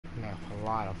a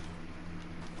lot of.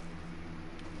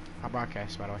 I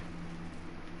broadcast, by the way.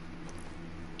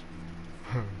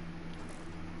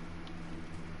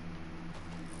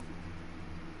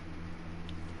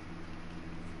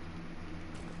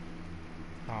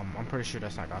 I'm pretty sure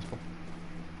that's not gospel.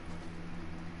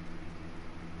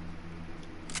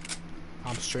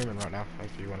 I'm streaming right now,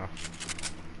 if you wanna.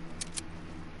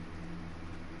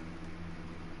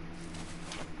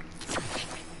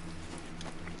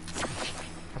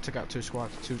 I took out 2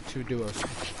 squads, two duos.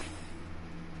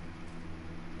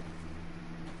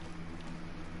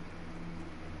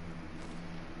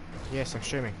 Yes, I'm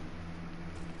streaming.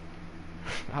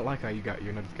 I like how you got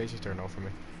your notifications turned on for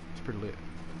me. It's pretty lit.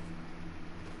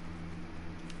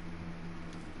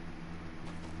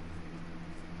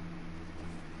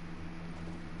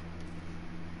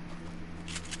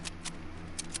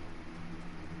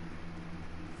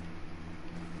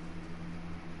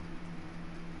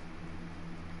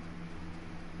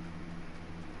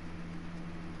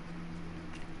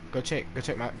 Go check my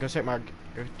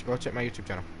YouTube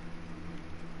channel.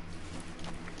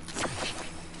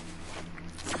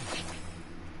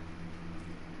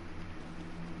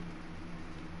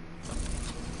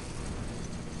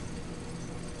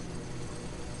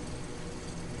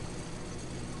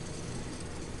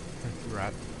 You're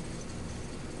right.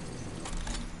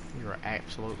 You're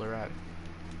absolutely right.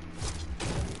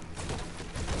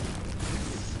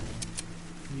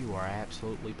 You are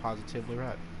absolutely positively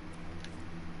right.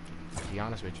 To be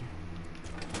honest with you.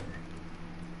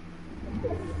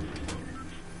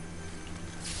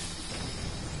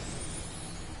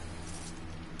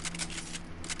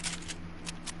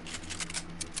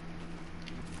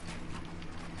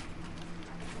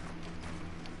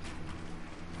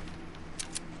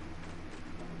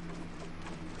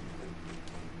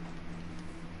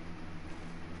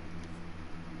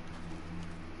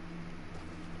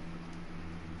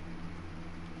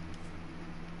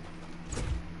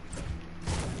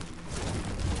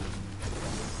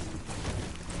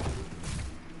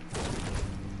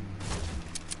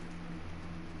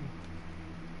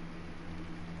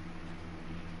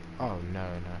 Oh no.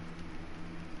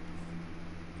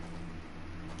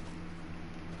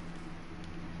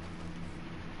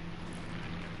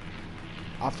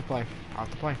 Off the plane.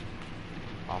 Off the plane.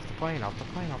 Off the plane. Off the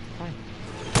plane. Off the plane.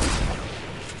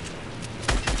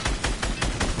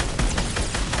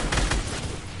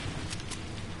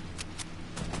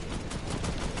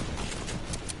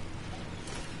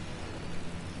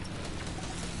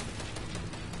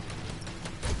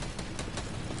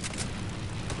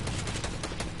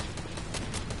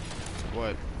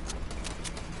 What?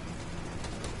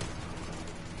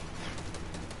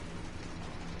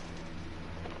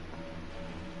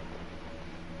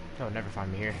 They'll never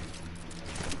find me here.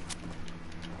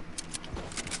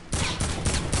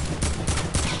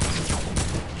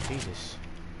 Jesus.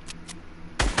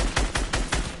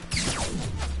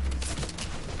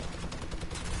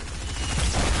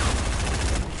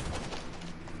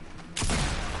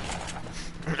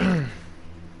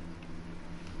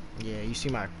 Yeah, you see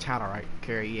my title, right?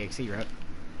 Carry.Exe, right?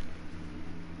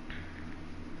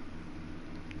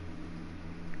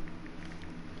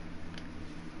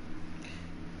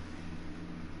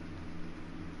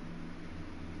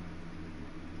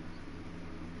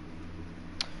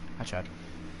 I tried.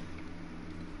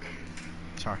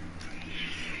 Sorry.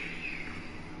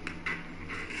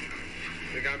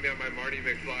 They got me on my Marty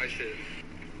McFly shit.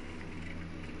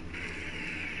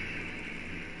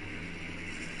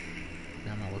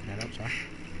 No, I'm not looking it up, sorry.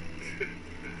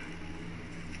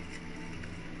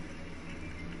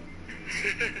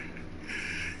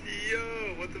 Yo,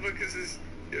 what the fuck is this?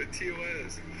 Yo,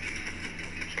 TOS.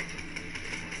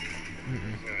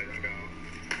 Alright, go.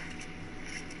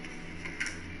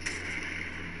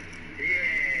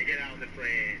 Yeah, get out of the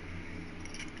plane.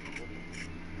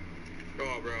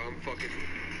 Oh, bro, I'm fucking.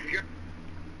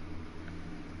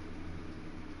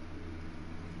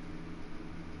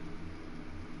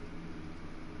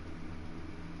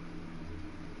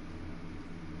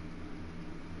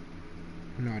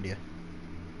 No idea.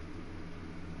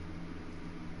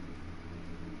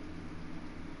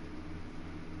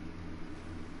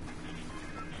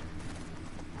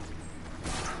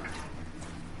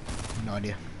 No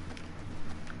idea.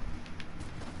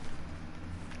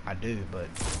 I do, but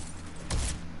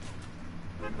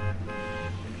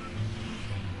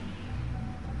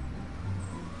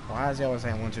why is he always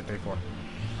saying 1, 2, 3, 4?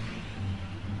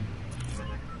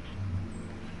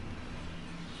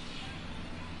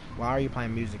 Why are you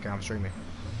playing music and I'm streaming?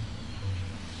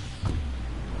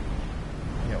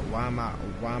 Yeah, why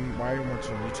are you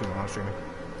watching YouTube when I'm streaming?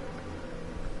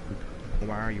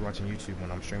 Why are you watching YouTube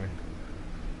when I'm streaming?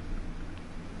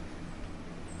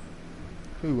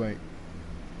 Who ain't?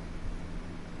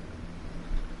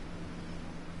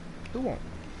 Who won't?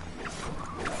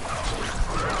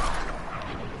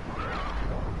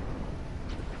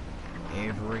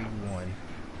 Everyone.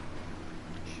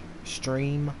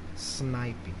 Stream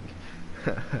sniping.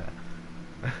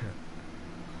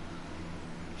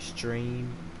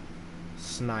 Stream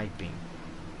sniping.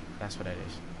 That's what that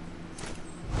is.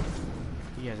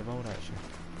 He has a bolt action.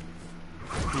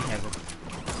 He has a...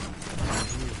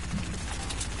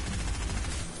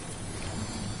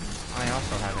 I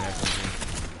also have an SMG.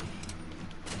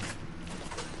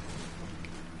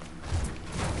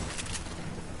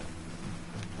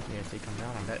 Yeah, if they come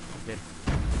down, I bet I'm dead.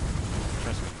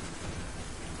 Trust me.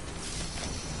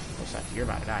 Looks like you're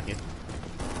about to die, kid.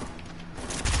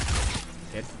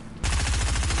 Dead.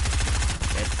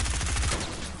 Dead.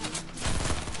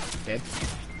 Dead.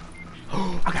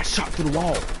 Oh, I got shot through the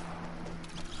wall.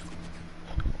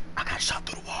 I got shot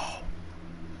through the wall.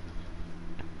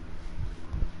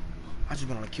 I just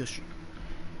went on a kill streak.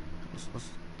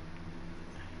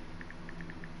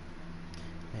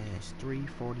 Man, it's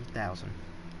 340,000.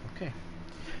 Okay.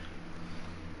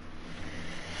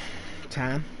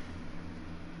 Time.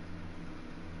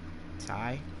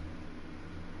 Ty.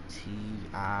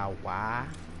 T-I-Y.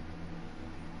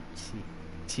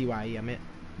 T-Y-E, I meant.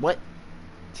 What?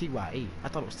 T-Y-E. I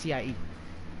thought it was T-I-E.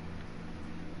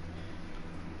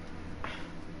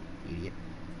 Idiot.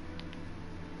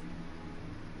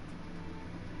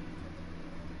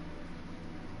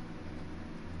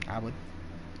 I would.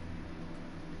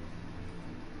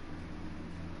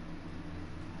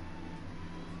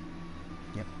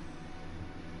 Yep.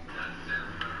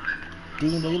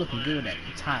 Dean, boy, you looking good with that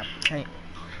top tank.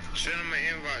 Send him an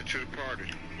invite to the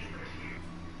party.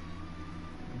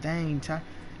 Dang, Ty.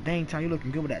 Dang, Ty, you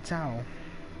looking good with that towel.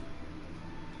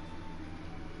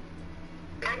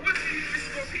 What's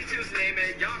P2's name,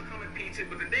 man? Y'all call it P2,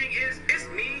 but the thing is, it's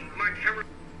me, my camera.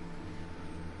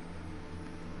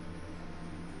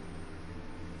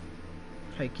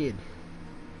 Hey, kid.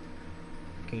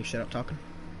 Can you shut up talking?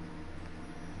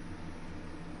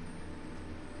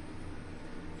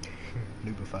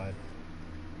 Noobified.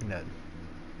 Nothing.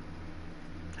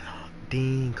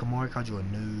 Dang, Kamari called you a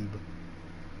noob.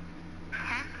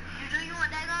 Huh? Do you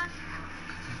want that gun?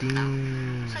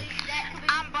 Dang. So that could be...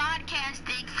 I'm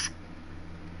broadcasting.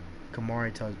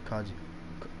 Kamari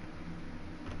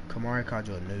called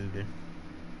you a noob, dude.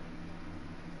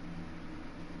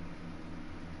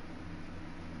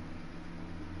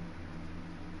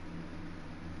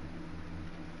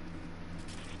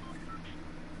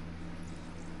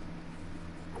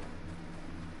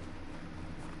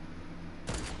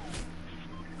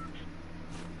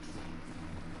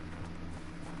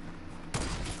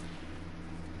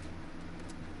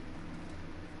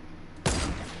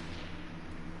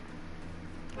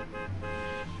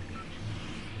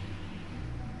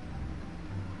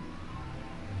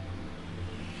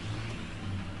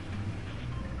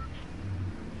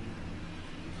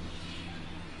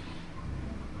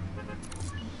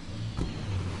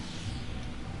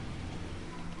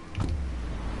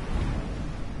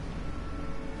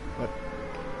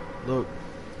 Look,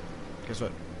 guess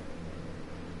what?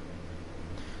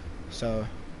 So,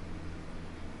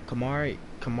 Kamari,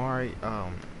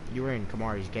 you were in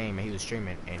Kamari's game and he was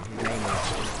streaming, and his name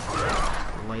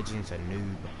was Legends a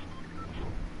Noob.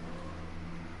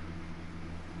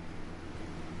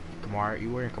 Kamari,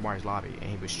 you were in Kamari's lobby and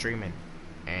he was streaming,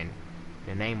 and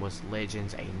the name was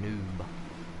Legends a Noob.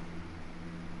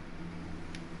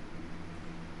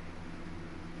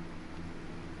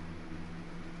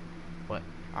 What?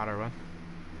 Auto run?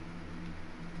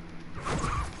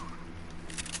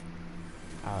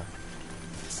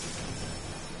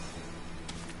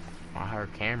 I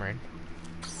heard Cameron.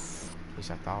 At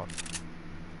least I thought.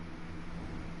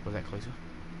 Was that Kalisa?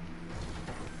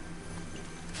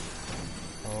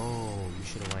 Oh, you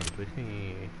should have landed with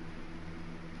me.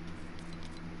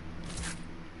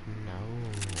 No,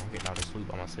 I'm getting all this loot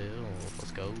by myself.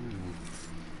 Let's go.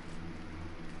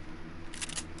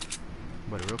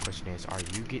 But the real question is, are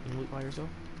you getting loot by yourself?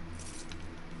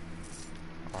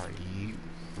 Are you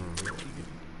really good?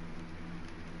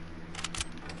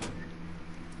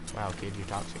 Wow, kid, you're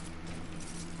toxic.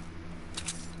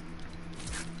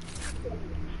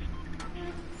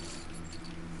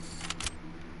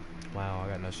 Wow, I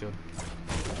got no shield.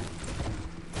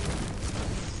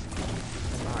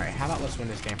 Alright, how about let's win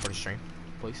this game for the stream,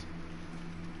 please?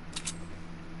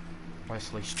 Let's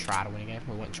at least try to win a game.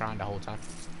 We weren't trying the whole time.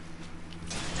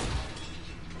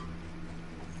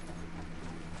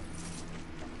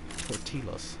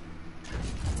 Tortillas.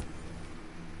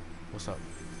 What's up?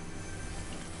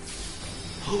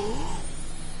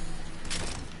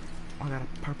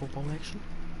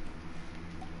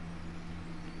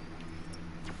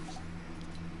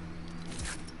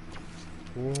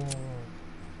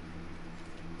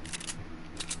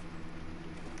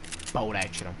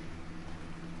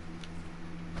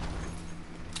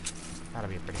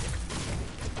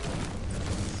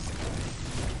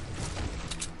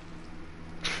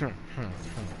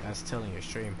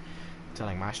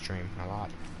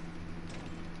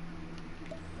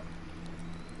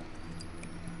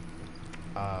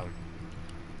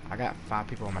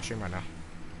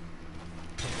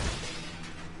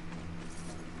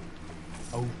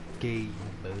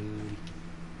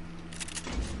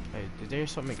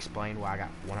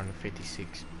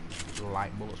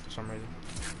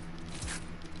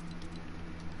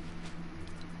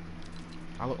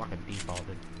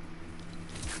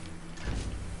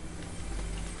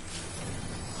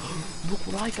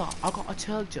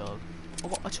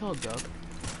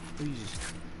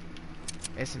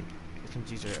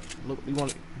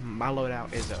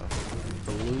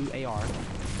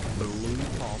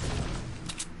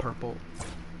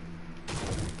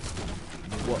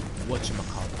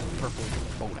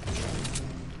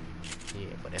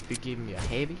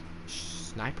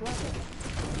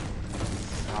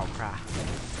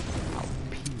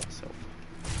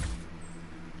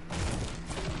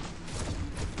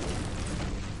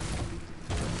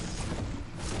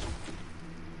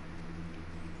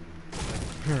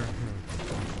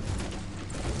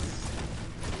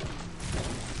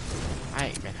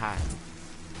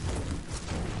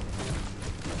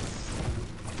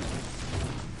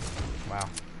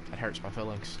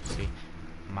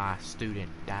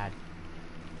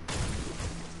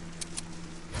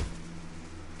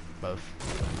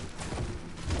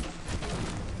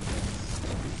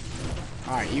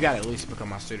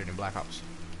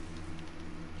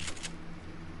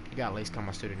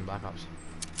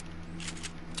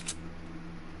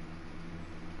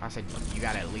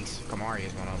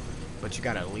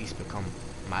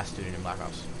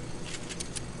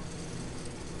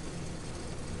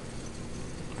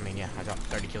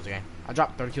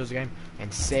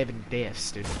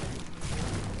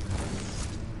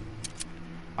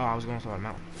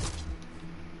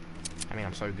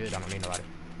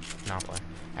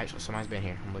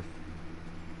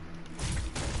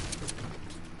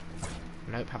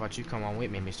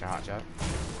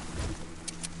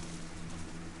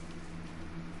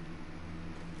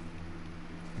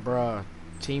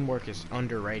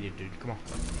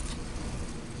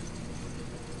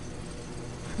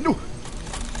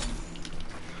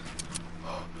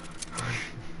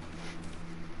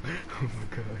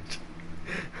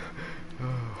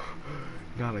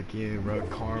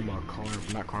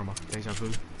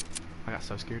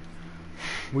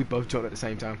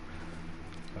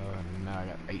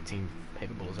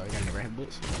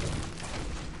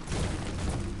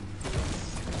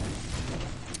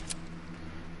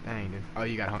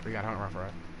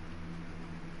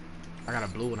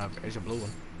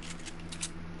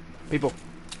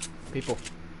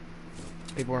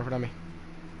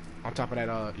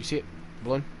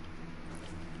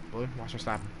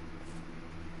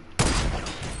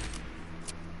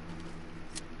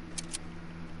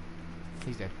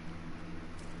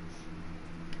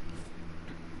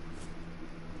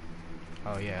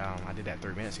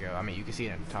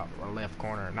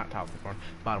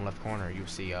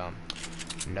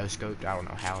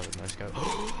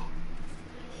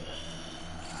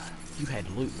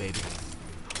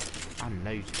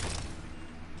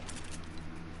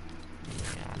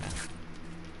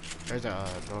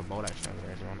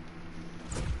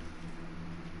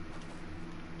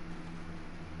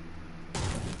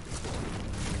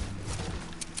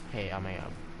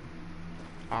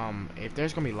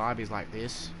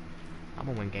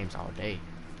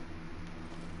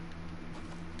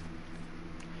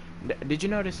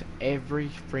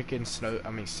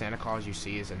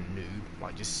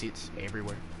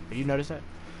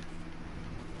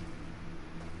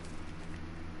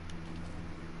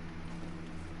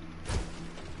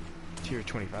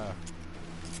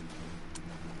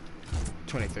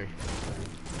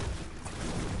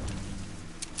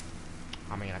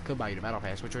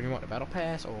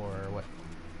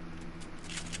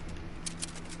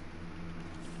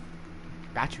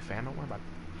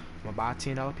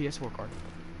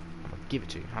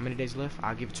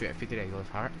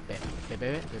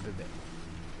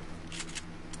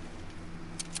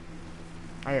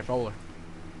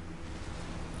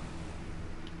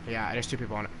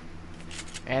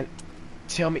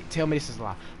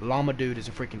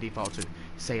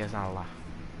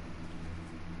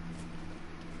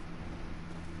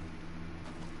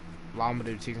 Llama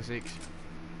Dude Season 6.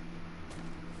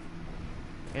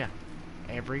 Yeah.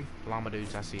 Every Llama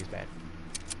Dudes I see is bad.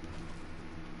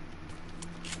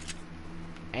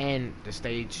 And the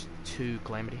Stage 2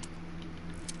 Calamity.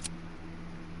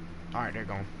 Alright, they're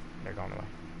gone. They're gone away.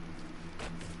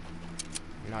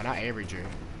 No, not every drift.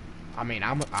 I mean,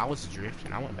 I was drift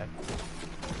and I went bad.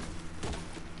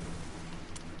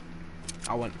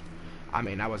 I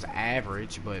mean, I was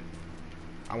average, but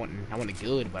I wasn't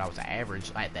good, but I was average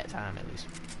at that time at least.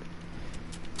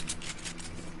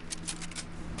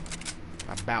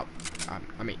 About,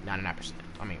 I mean, 99%.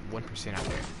 I mean, 1% out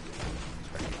there.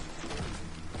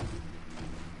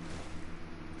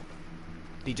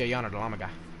 DJ Yana, the llama guy.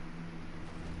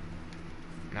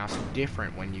 Now it's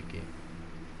different when you get.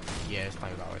 Yeah, this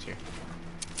plane was always here.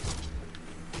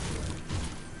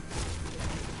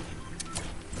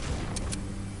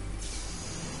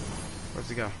 Where's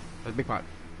he go? There's Big Pot.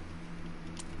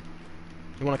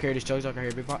 You want to carry this Chozo? I can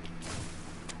carry Big Pot.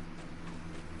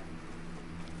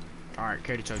 Alright,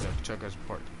 carry the Chozo. Chozo's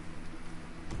port.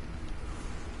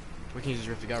 We can use this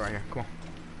rift to go right here. Come on.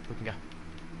 We can go.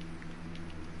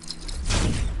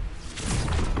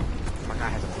 My guy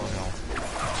hasn't blown on.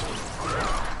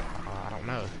 I don't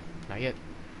know. Not yet.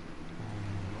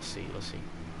 Let's see. Let's see.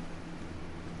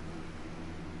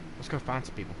 Let's go find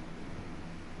some people.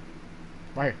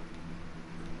 Right here.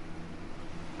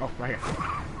 Oh, right here.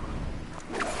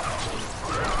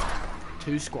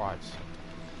 2 squads.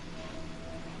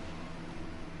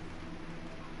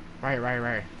 Right here, right here,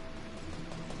 right here.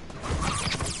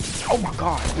 Oh my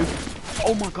gosh, dude.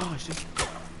 Oh my gosh, dude.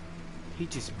 He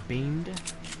just beamed.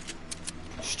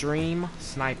 Stream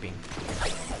sniping.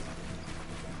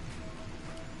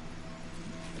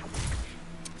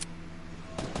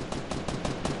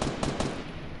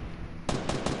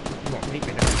 You won't peek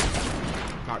me down.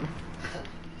 Knock me.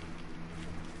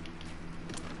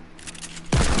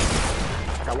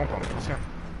 I got one for me. Let's go.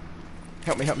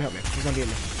 Help me, help me, help me. He's gonna get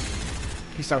me.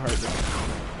 He's so hurt, dude.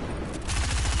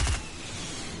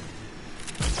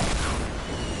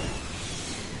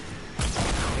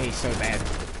 He's so bad.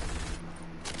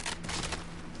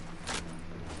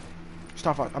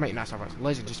 Starfox, I mean, not Starfox.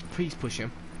 Legend, just please push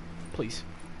him. Please.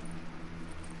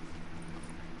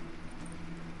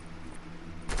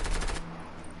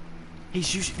 He's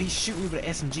shooting me with an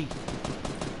SMG.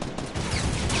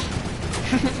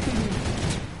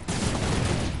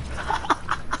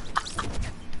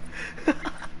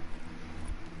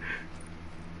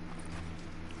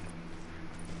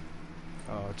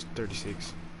 Oh, it's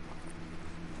 36.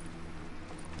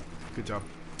 Good job.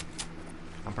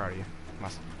 I'm proud of you.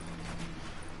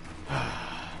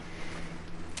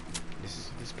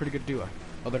 This is a pretty good duo.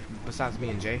 Other besides me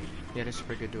and Jay, yeah, this is a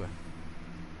pretty good duo.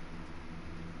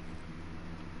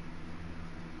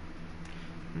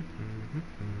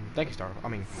 Thank you, Star. I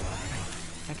mean,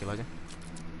 thank you, Legend.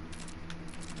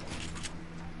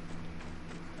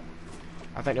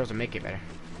 I think there was a make it better.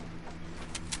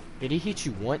 Did he hit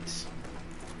you once?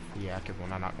 Yeah, I killed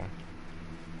one. I knocked one.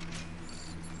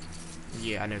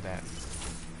 Yeah, I knew that.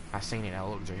 I seen it. I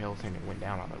looked at your health and it went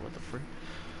down. I was like, what the freak?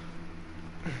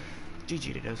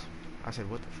 GG it is. I said,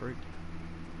 what the freak?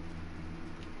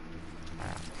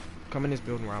 Alright. Come in this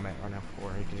building where I'm at right now,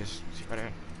 or you can just see right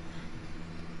there.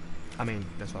 I mean,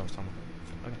 that's what I was talking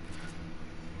about. Okay.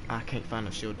 I can't find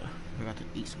a shield though. I got to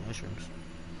eat some mushrooms.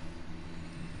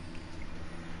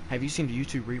 Have you seen the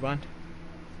YouTube rewind?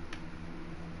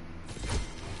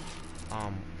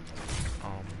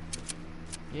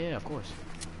 Yeah, of course.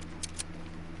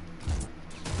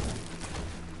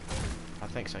 I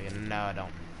think so, yeah. No, I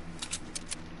don't.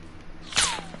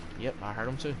 Yep, I heard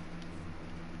him too.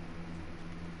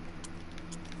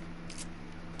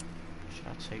 Should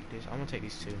I take this? I'm gonna take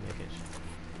these 2 niggas.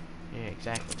 Yeah,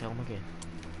 exactly. Tell them again.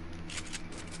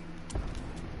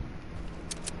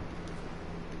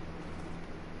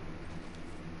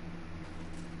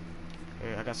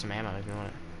 Here, I got some ammo if you want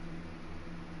it.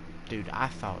 Dude, I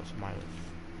thought it was my...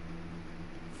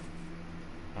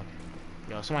 Okay.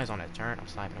 Yo, somebody's on that turret. I'm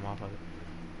sniping them off of it.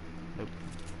 Nope.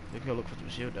 We can go look for some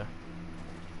shield though.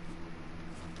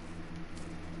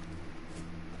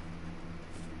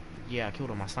 Yeah, I killed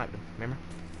him. I sniped him. Remember?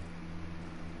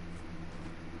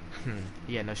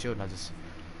 Yeah, no shield. I just...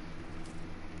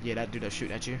 Yeah, that dude that was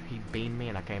shooting at you, he beamed me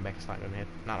and I came back and sniped him in the head.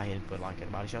 Not a head, but like a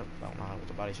body shot. I don't know how it was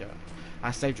a body shot.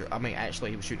 I saved her. I mean,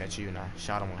 actually, he was shooting at you and I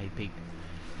shot him while he peeked.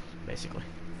 Basically.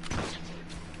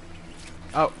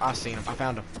 Oh, I seen him. I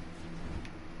found him.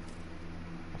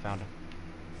 I found him.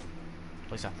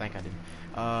 At least I think I did.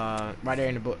 Right there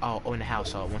in the book. Oh, in the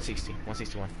house. 160.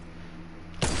 161.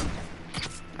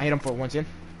 I hit him for 110.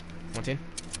 110.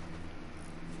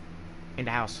 In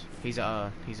the house. He's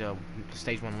a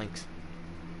stage 1 Lynx.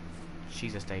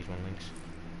 She's a stage 1 Lynx.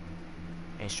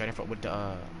 And straight in front with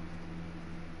the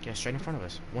yeah, straight in front of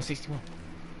us. 161.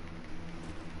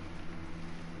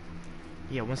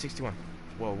 Yeah, 161.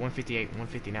 Well, 158,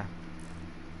 150 now.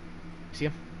 See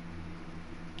him?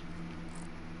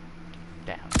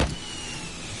 Down.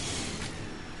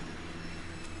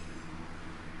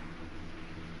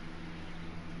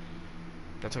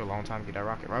 That took a long time to get that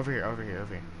rocket. Right over here, over here,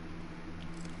 over here.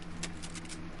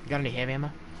 You got any heavy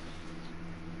ammo?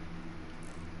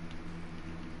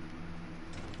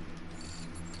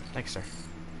 Thanks, sir.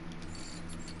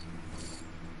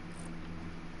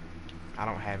 I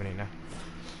don't have any now.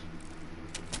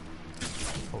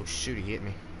 Oh shoot, he hit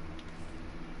me.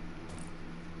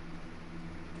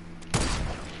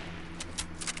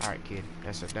 Alright, kid.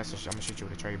 I'm gonna shoot you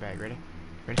with a trade bag. Ready?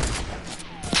 Ready?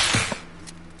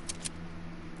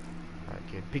 Alright,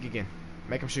 kid. Peek again.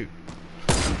 Make him shoot.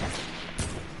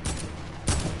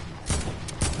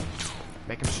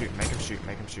 Make him shoot. Make him shoot.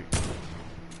 Make him shoot.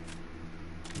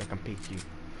 Make him peek you.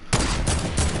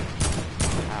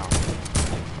 How?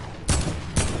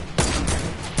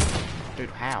 Dude,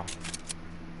 how?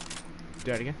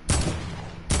 Do that again.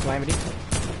 Calamity.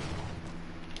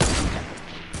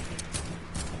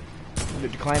 The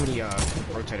Calamity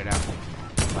rotated out,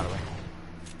 by the way.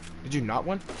 Did you not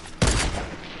one?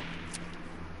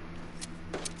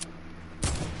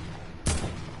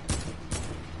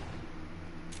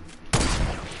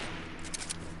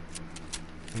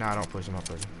 Nah, don't push him, don't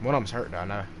push him. One of them's hurt though, I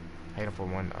know. Hate him for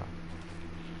one.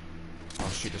 Oh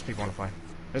shoot, there's people on the plane.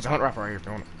 There's a hunt rifle right here if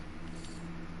you want it.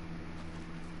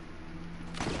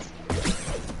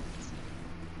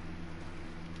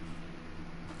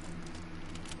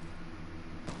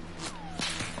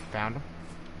 Found him.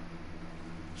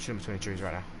 Shoot him between the trees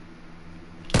right now.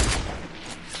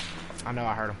 I know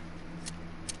I heard him.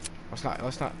 Let's not,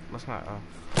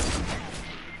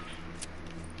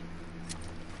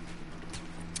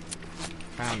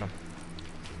 found him.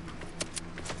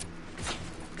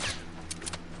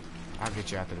 I'll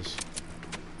get you after this.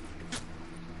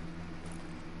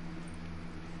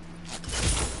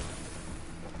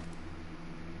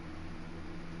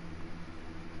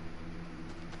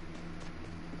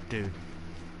 Dude.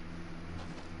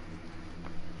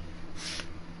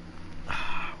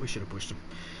 We should have pushed him.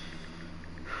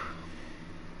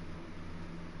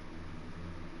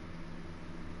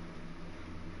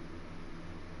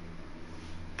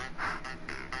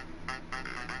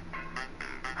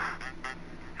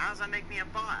 How does that make me a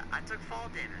bot? I took fall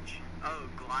damage. Oh,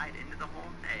 glide into the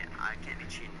hole? Hey, I can't be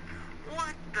cheating.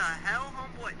 What the hell,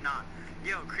 homeboy? Nah.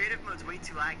 Yo, creative mode's way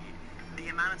too laggy. The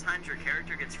amount of times your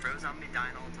character gets froze on me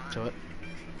dying all the time. Show it.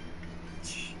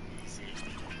 Easy.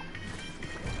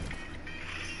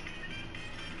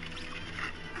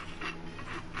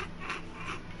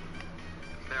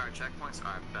 There are checkpoints?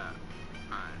 I bet.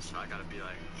 Alright, so I gotta be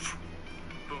like,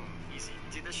 boom, easy.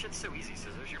 Dude, this shit's so easy,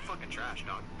 Scissors. You're fucking trash,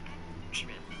 dog. Shit.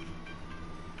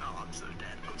 Oh, I'm so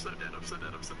dead. I'm so dead. I'm so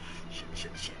dead. I'm so...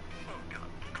 Shit. Oh, God.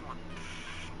 Come on.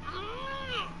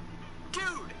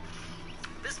 Dude!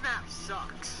 This map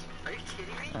sucks. Are you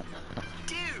kidding me?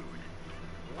 Dude!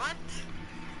 What?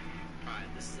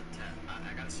 Alright, this is a 10.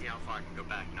 I gotta see how far I can go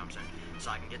back, you know what I'm saying?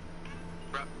 So I can get...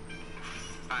 Bro.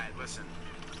 Alright, listen.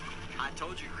 I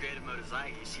told you creative mode is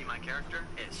laggy. You see my character?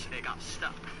 It got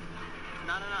stuck.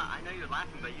 No. I know you're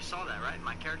laughing, but you saw that, right?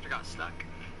 My character got stuck.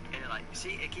 And it like,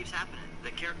 see, it keeps happening.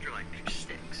 The character like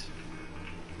sticks.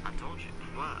 I told you.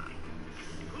 What?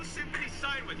 Who's Symphony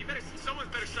signed with? Someone's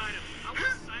better sign him. I want to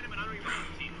sign him and I don't even know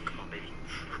the team. Come on, baby.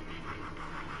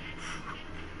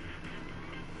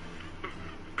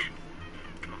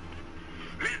 Come on.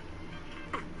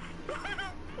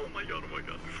 Oh my god.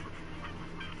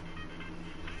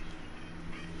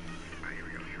 Alright, here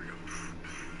we go.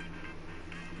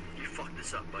 You fucked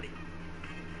this up, buddy.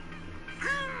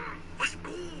 Let's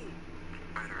go!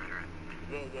 Alright.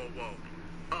 Whoa.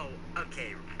 Oh,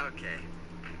 okay.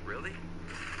 Really?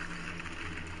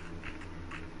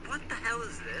 What the hell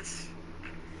is this?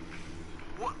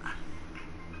 What?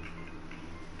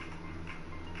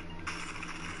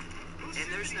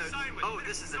 And there's no... Oh,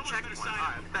 this is a checkpoint.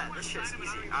 Alright, bet. This shit's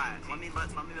easy. Alright, let me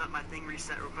let my thing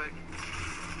reset real quick.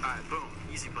 Alright, boom.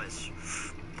 Easy place.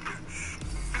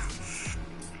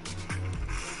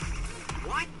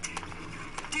 What?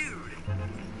 Dude.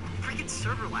 Freaking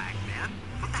server lag, man.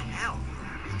 What the hell?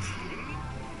 Are you kidding me?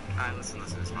 Alright, listen.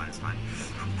 It's fine.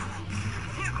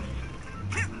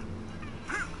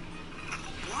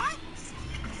 What?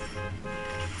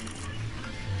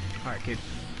 Alright, kid.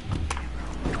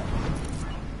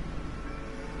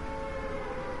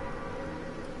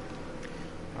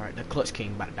 Alright, the Clutch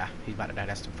King about to die. He's about to die.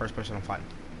 That's the first person I'm fighting.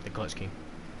 The Clutch King.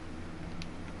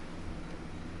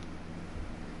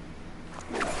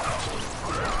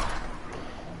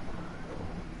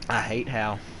 I hate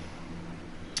how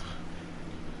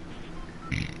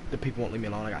the people won't leave me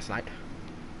alone. I got sniped.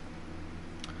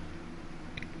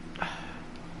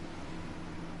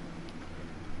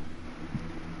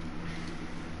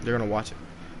 They're gonna watch it.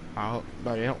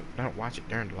 But they don't watch it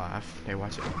during the live. They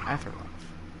watch it after live.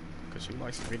 Cause who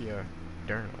likes the video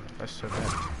during live? That's so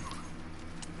bad.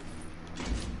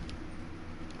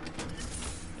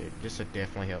 Dude, this would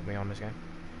definitely help me on this game.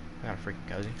 I got a freaking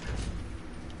cozy.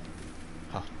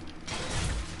 Huh.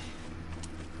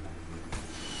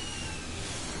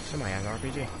 Somebody has an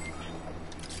RPG.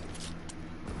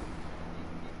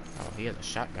 Oh, he has a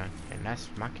shotgun, and that's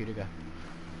my cue to go.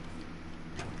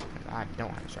 I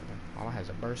don't have a shotgun. All I have is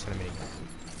a burst and a minigun.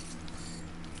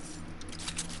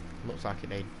 Looks like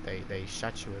they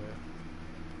shot you with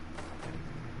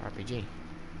an RPG.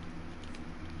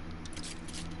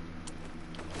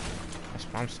 That's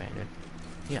what I'm saying, dude.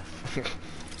 Yeah.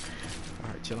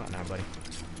 Alright, chill out now, buddy.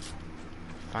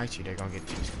 Fight you, they're gonna get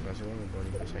you. That's what everybody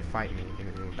gonna say. Fight me,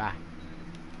 you're gonna die.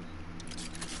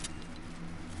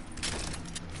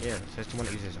 Yeah, so that's the one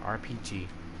that uses RPG.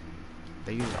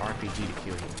 They use RPG to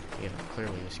kill you. Yeah,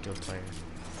 clearly a skilled player.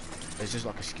 Is this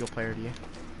like a skill player to you?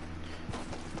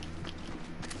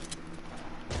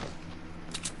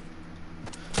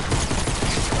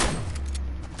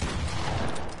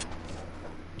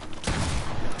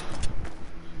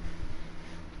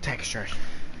 Tank is trash.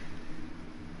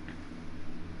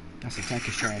 That's a tank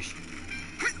is trash.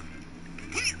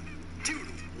 Dude,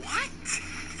 what?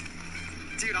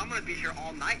 Dude, I'm gonna be here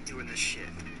all night doing this shit.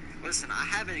 Listen, I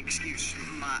have an excuse.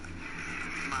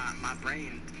 My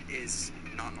brain is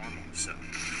not normal, so.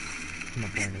 My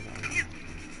brain is not normal.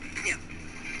 Yeah.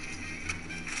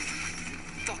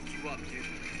 Fuck you up, dude.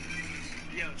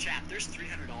 Yo, chat, there's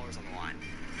 $300 on the line.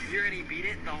 You already beat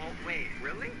it the whole. Wait,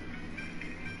 really?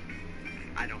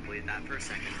 I don't believe that for a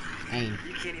second. Aim.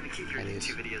 You can't even keep your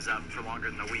YouTube videos up for longer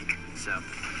than a week, so.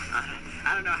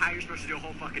 I don't know how you're supposed to do a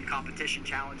whole fucking competition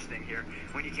challenge thing here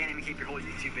when you can't even keep your whole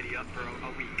YouTube video up for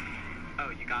a week. Oh,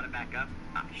 you got it back up?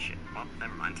 Ah, shit. Well,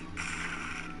 never mind.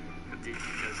 Dude,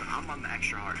 because I'm on the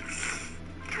extra hard.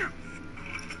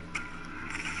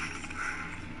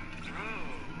 Bro,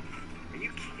 are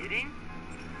you kidding?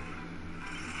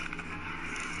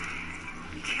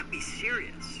 You can't be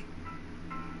serious.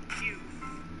 You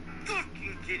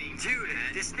fucking kidding, dude?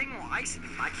 Man. This thing will ice me.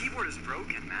 My keyboard is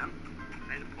broken, man.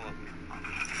 I need to pull up.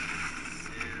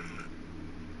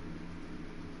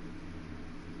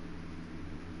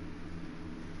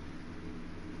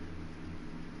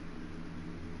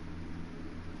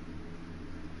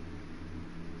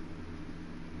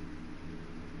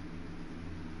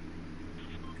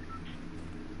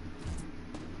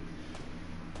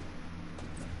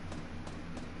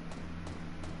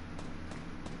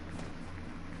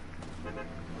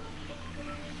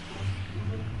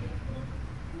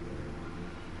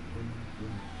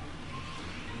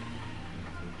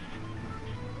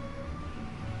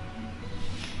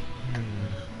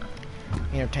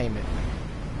 Entertainment.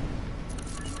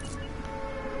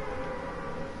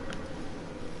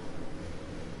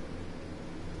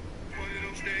 One of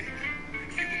those days, you will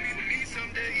be with me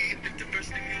someday. The first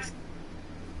thing is.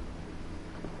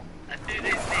 I do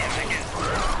this name again.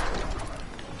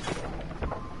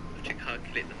 I should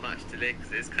calculate the match delay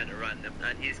because it's kind of random.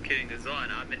 And he's queuing as well,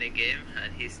 and I'm in a game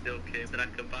and he's still queuing. So I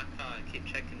can back out and keep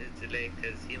checking his delay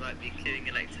because he might be queuing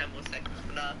in like 10 more seconds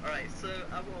from now. Alright, so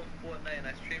I won Fortnite and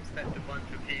I stream sniped a bunch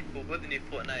of people with a new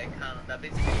Fortnite account that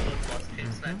basically told my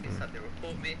stream sniping so they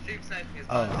report me. Stream sniping is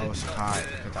Oh, I was hot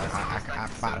because I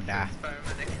about to die.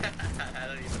 I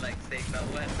don't even like saying that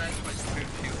word. That's my stream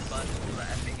too fun. Like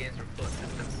Epic Games report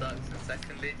system sucks. And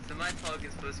secondly, so my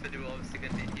targets for this video are obviously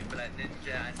going to be people like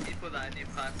Ninja and people that I knew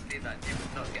personally that you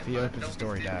would not get If he banned. opens the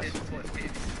story, guys. This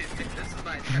is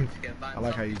my attempt to get banned. I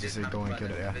like how you just said go and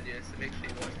kill it, yeah. Video, so make sure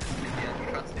you watch this video and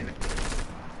trust me.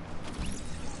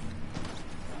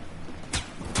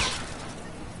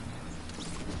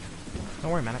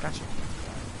 Don't worry, man. I got you.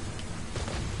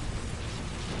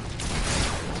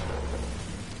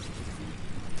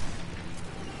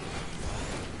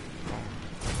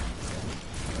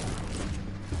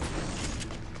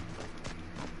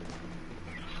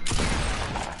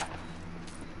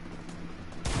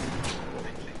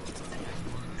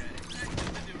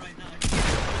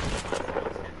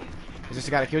 Is this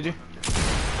the guy that killed you?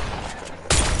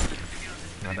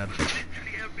 My bad.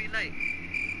 Every night.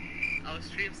 I'll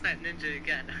stream snipe Ninja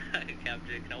again. Okay, I'm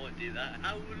joking, I won't do that.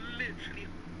 I will literally...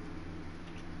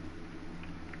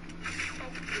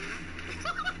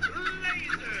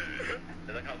 Laser!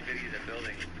 Look how big he's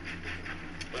building.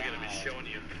 Look at him, he's showing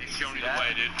you. He's showing you the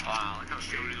way, dude. Wow, look how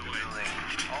showing you the way.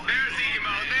 Oh, there's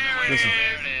Emo, there it is.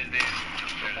 There it is, dude.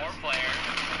 4 player.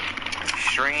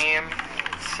 Stream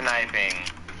sniping.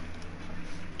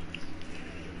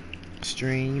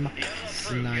 Stream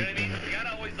sniping. You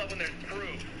gotta always love when there's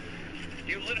proof.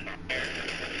 You literally.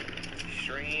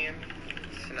 Stream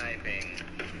sniping.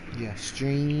 Yeah,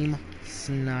 stream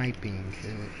sniping.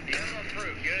 You gotta love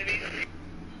proof, you know what I mean?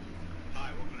 Hi,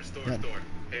 welcome to Store.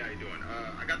 Hey, how you doing?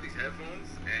 I got these headphones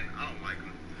and I don't like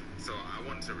them, so I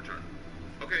wanted to return them.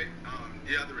 Okay,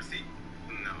 you have the receipt?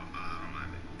 No, I don't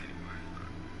have it anymore.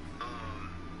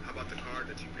 How about the card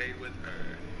that you paid with?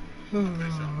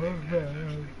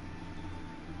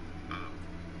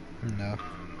 No.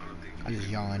 I just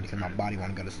yawned because my body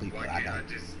won't go to sleep, but I don't. I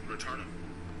just return them?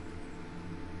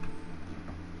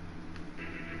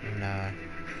 No.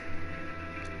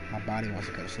 My body wants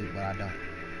to go to sleep, but I don't.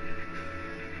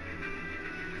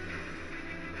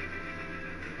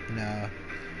 No.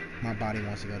 My body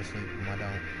wants to go to sleep, but I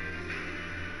don't.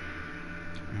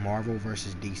 Marvel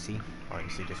versus DC. Oh, you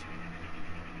see this?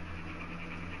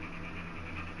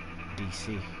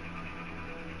 DC.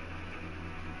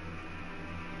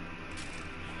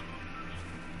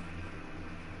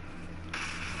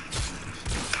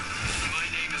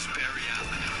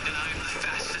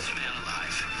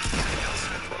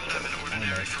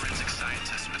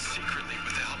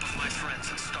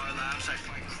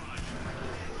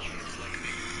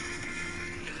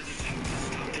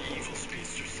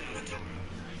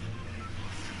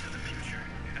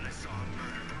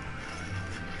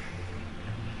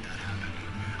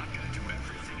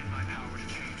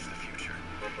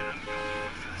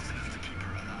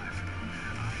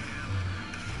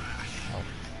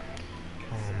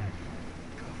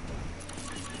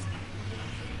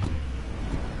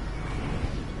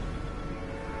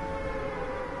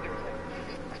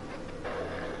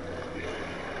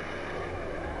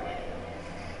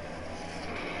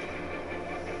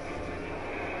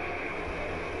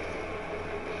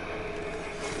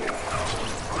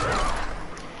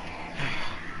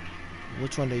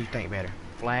 Which one do you think better,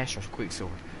 Flash or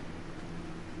Quicksilver?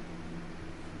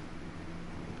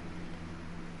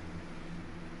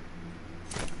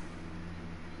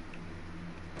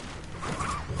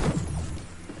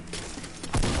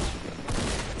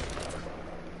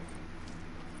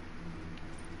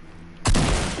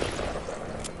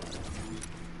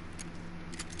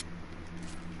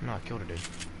 No, I killed a dude.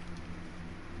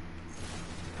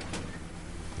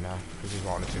 No, because he's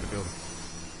walking into the building.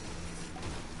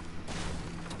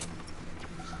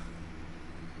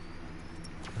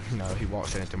 No, he walked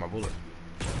straight into my bullet.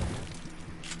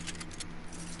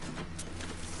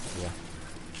 Yeah.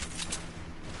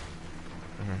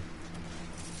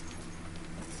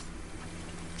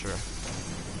 Sure.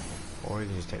 Or you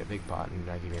can just take the big pot and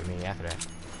give it me after that.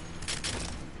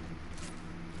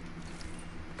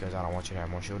 Because I don't want you to have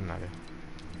more shield than I do.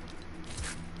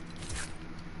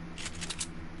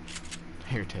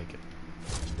 Here, take it.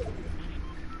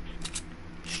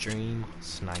 Stream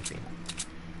sniping.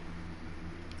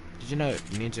 Did you know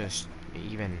Ninja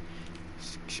even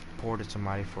supported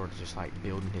somebody for just like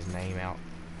building his name out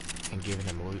and giving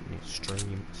him loot and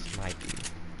stream sniping?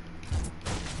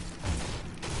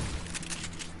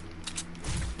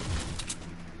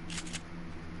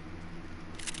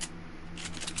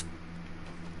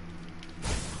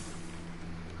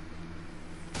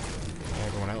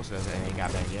 Everyone else does it and ain't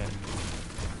got that yet.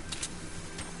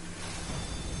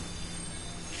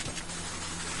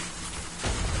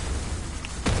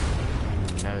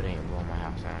 No, they ain't blowing my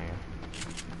house down here.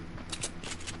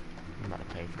 I'm about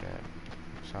to pay for that.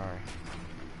 Sorry.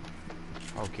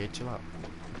 Oh, kid, chill out.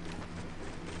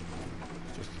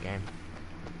 It's just a game.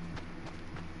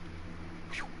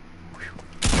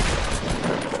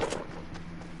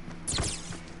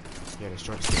 Yeah,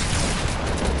 destroy the game.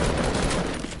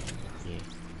 Yeah.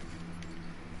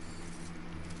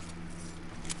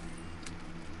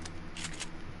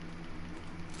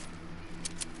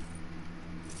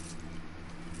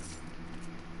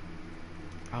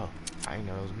 Oh, I didn't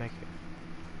know those would make it.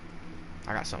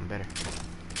 I got something better.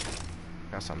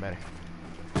 Got something better.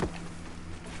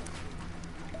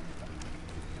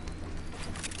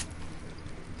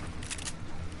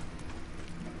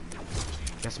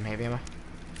 Got some heavy ammo?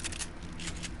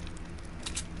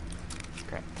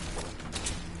 Crap.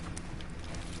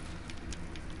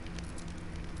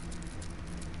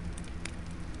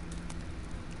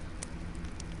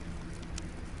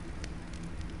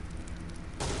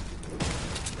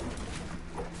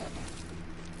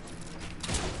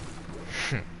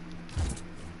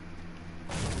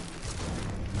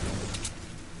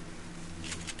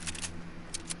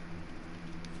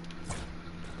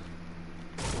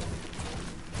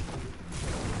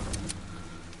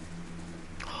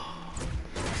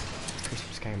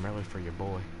 came early for your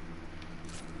boy.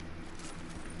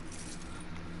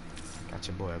 Got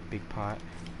your boy a big pot.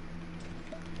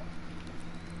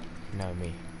 No,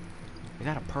 me. Is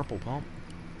that a purple pump?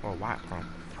 Or a white pump?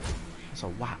 That's a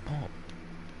white pump.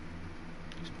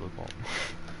 It's a blue pump.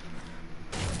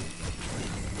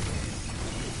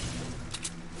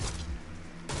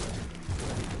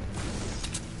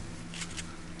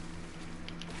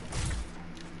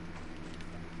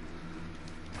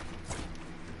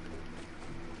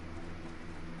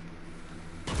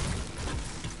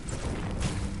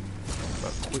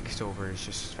 Quicksilver is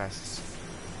just as fast as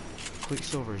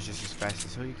Quicksilver is just as fast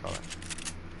as who you call it.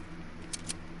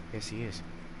 Yes, he is.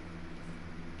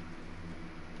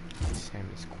 His name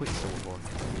is Quicksilver.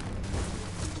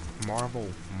 Marvel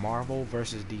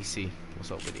versus DC.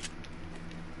 What's up with it?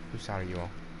 Whose side are you on?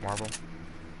 Marvel?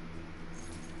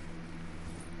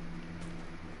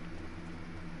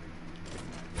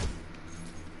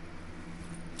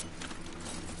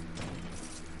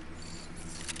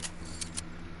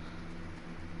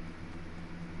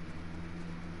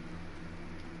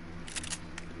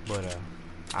 But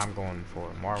I'm going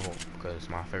for Marvel because it's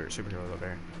my favorite superhero up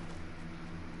there.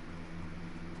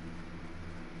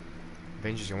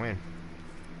 Avengers can win.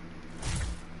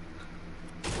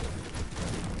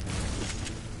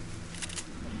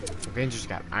 Avengers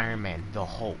got Iron Man, the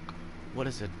Hulk. What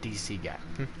does a DC got?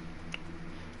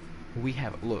 We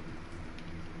have, look.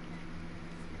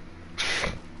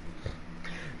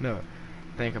 No,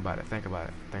 think about it.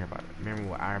 Remember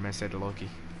what Iron Man said to Loki?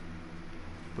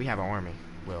 We have an army.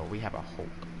 Well, we have a Hulk.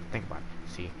 Think about it.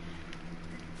 See?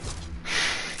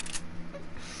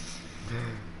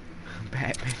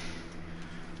 Batman.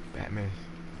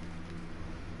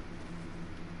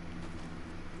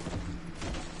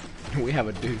 We have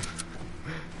a dude.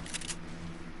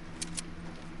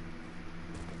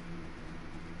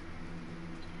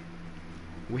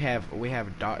 We have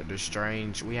Doctor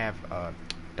Strange. We have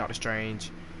Doctor Strange,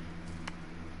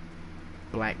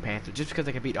 Black Panther. Just because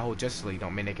they can beat the whole Justice League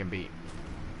don't mean they can beat.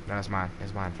 No, that's mine.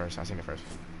 That's mine first. I seen it first.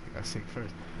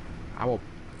 I will.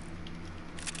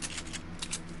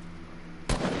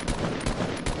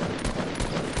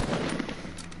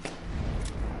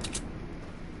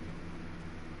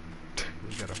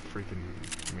 We got a freaking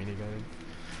minigun.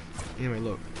 Anyway,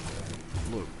 look.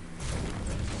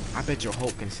 I bet your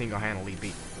Hulk can single-handedly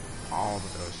beat all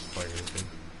of those players, dude.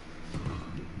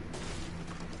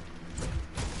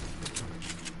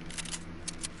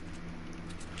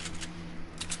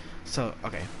 So,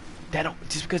 okay, that don't,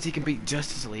 just because he can beat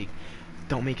Justice League,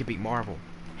 don't make it beat Marvel.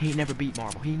 He ain't never beat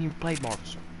Marvel. He ain't even played Marvel.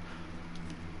 So.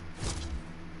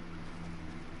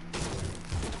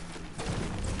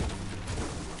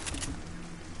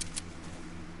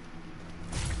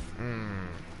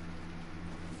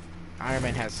 Iron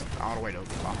Man has all the way to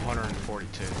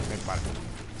 142. Think about it.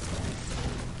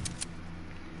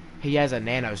 He has a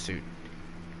nano suit.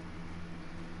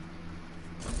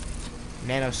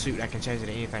 Nano suit that can change it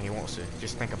to anything he wants to.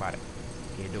 Just think about it.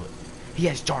 He can do it. He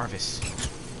has Jarvis.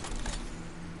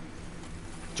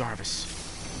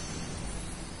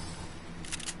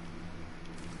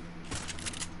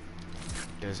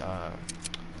 Does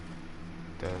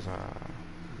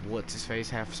what's his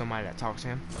face have somebody that talks to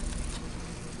him?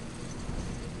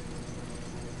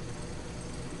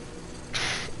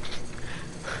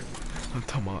 I'm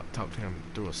talking about talk to him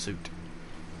through a suit.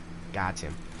 Guides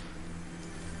him.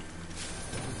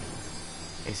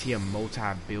 Is he a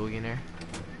multi-billionaire?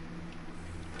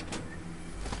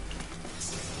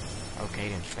 Okay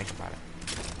then, think about it.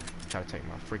 Try to take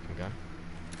my freaking gun.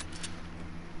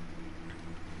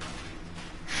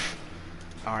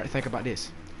 Alright, think about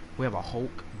this. We have a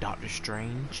Hulk, Doctor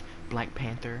Strange, Black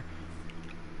Panther,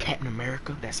 Captain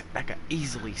America. That could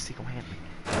easily single-handedly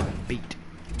beat.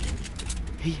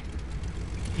 He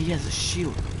has a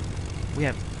shield. We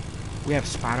have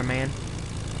Spider-Man.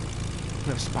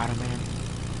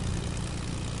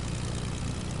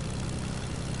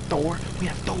 Thor. We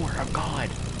have Thor, a god.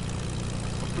 A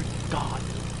freaking god.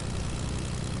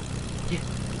 Yeah.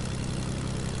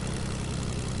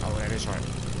 Oh, that is right.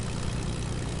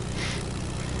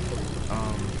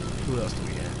 Who else do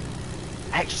we have?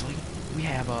 Actually, we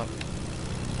have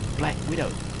Black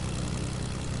Widow.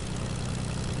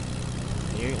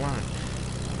 You ain't lying.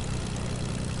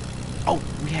 Oh,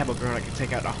 we have a girl that can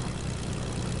take out the.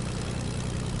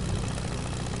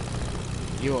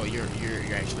 You're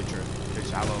actually true.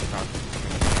 Because I love talking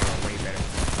way better.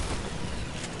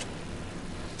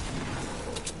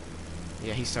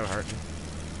 Yeah, he's so hurting.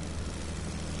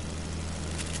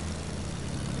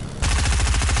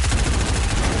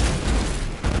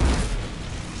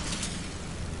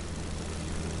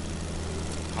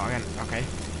 Oh, again, okay.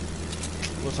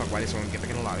 We'll talk about this when we get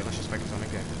back in the lobby. Let's just focus on it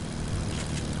again.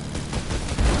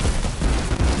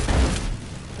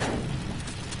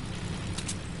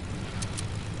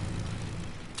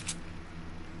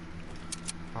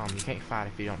 You can't fight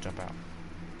if you don't jump out.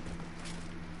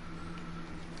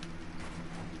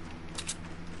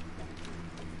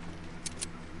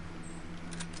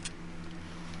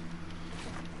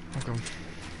 Okay.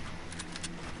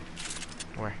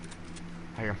 Where?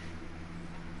 Here.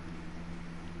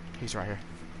 He's right here.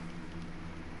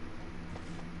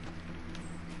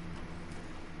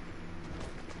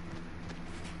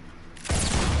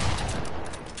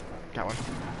 Got one.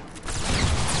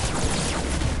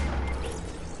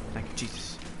 Thank you,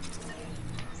 Jesus.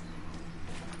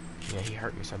 Yeah, he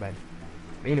hurt me so bad.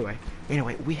 Anyway,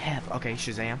 we have, okay,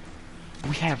 Shazam.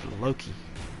 We have Loki.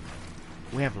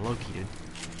 We have Loki, dude.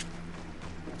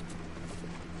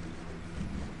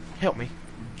 Help me.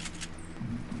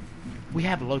 We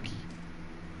have Loki.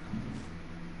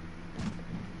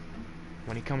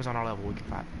 When he comes on our level, we can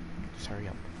fight. Just hurry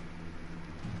up.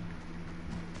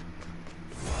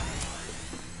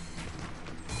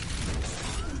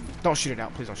 Don't shoot it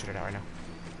out. Please don't shoot it out right now.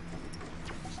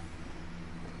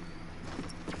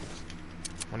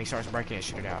 When he starts breaking it,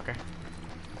 shoot it out, okay?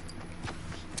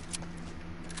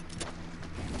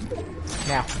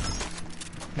 Now.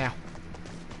 Now.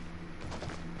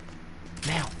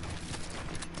 Now.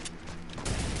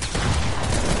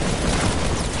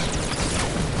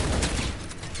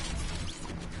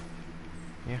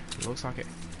 Yeah, it looks like it.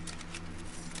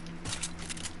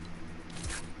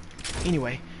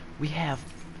 Anyway, we have...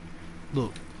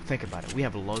 Look, think about it. We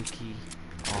have Loki,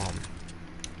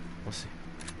 let's see.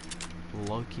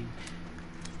 Loki.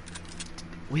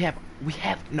 We have,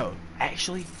 no,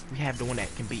 actually, we have the one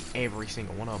that can beat every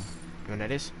single one of them. You know what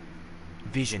that is?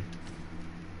 Vision.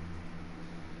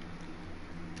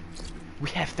 We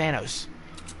have Thanos.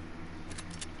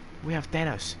 We have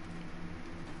Thanos.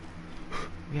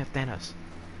 We have Thanos.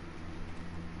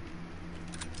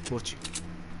 What you?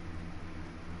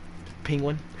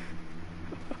 Penguin.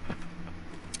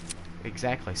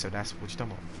 Exactly, so that's what you're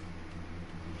talking about.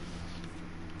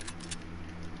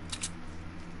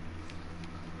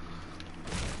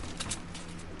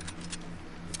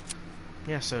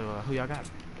 Yeah, so who y'all got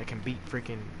that can beat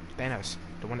freaking Thanos?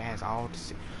 The one that has all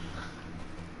the...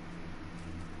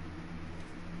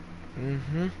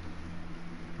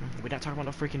 We're not talking about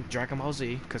no freaking Dragon Ball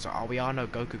Z, because we all know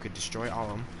Goku could destroy all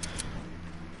of them.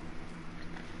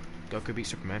 Goku beat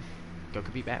Superman.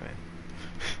 Goku beat Batman.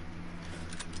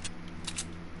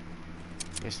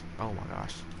 Yes. Oh my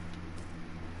gosh.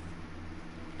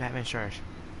 Batman trash.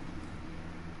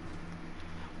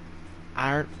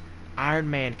 Iron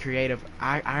Man created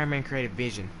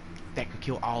vision that can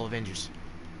kill all Avengers.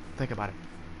 Think about it.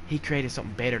 He created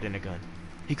something better than a gun.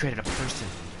 He created a person,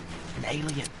 an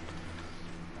alien.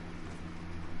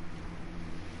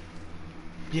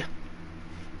 Yeah.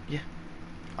 Yeah.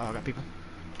 Oh, I got people.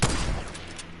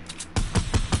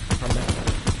 From there.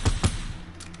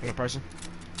 Another person.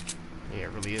 Yeah,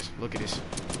 it really is. Look at this.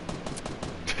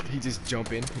 He just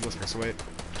jump in. He looks like a sweat.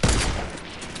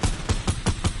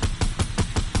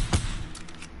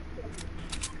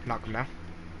 Knock him down.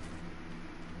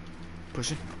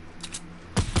 Pushing.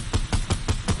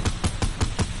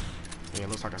 Yeah, it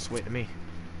looks like a sweat to me.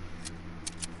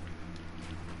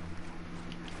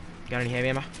 Got any heavy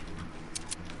ammo?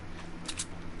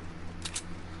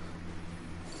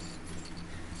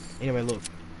 Anyway, look.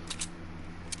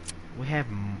 We have,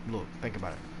 look, think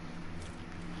about it.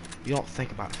 You don't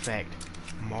think about the fact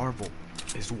Marvel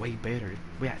is way better.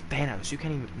 We got Thanos. You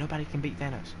can't even, nobody can beat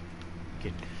Thanos.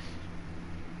 Kid.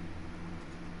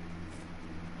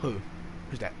 Who?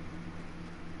 Who's that?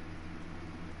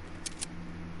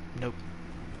 Nope.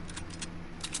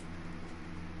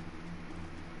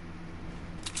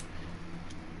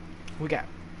 We got.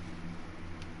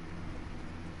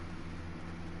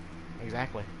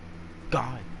 Exactly.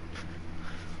 God.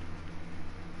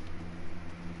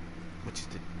 Which is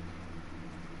the...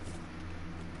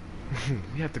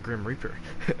 We have the Grim Reaper.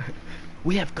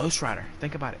 We have Ghost Rider.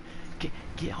 Think about it.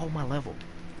 Get hold my level.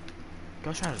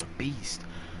 Ghost Rider's a beast.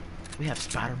 We have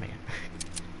Spider-Man.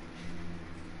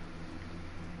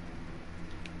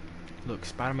 Look,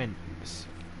 Spider-Man is...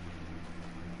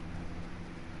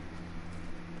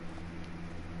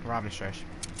 Robin's trash.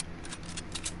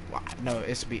 Well, no,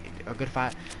 it's be a good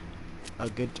fight. A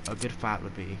good fight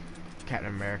would be Captain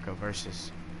America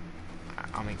versus...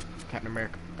 I mean, Captain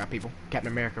America got people.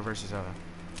 Captain America versus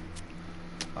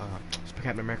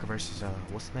Captain America versus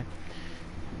what's the name?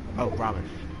 Oh, Robin.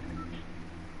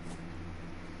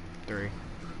 3,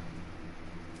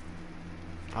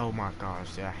 Oh my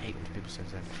gosh, dude, I hate when people say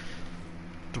that.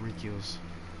 3 kills.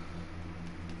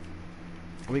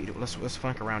 Let's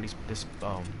flank around this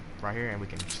right here and we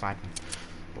can snipe them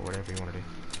or whatever you want to do.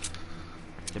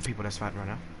 The people that's fighting right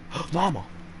now. Mama!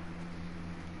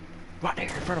 Right there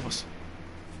in front of us.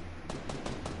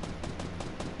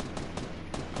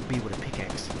 B with a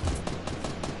pickaxe.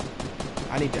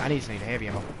 I need a heavy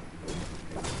ammo.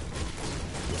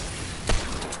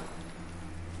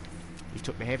 You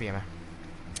took the heavy ammo.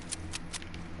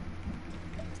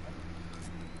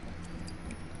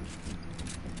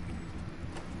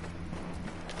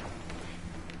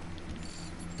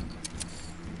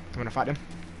 I'm gonna fight them.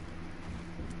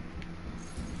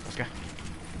 Let's go.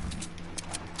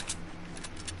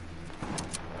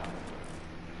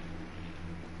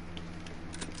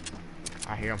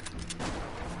 I hear him.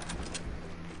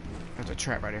 There's a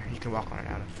trap right there. You can walk on it,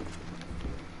 Adam.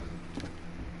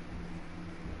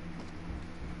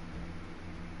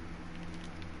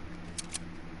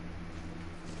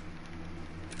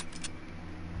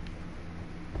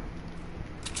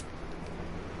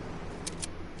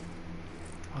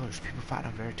 Oh, there's people fighting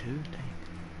over there too? Dang.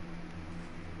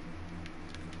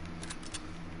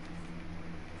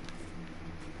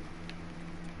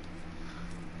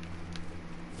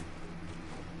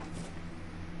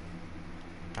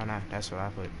 Oh no, that's what I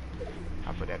put.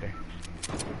 I put that there.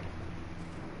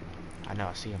 I know,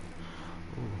 I see him.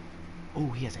 Ooh.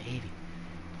 Ooh, he has a heavy.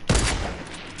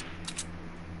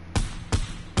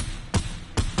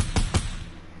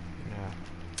 Yeah.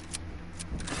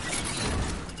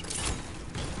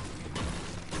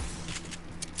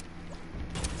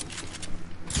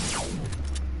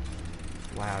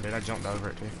 Wow, dude, I jumped over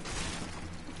it too.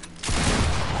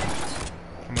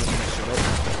 I'm gonna make sure that.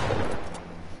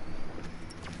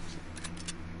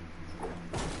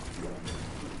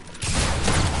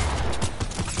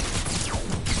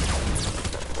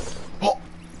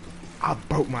 I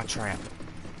broke my trap.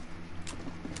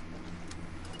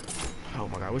 Oh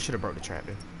my god, we should have broke the trap,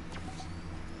 dude.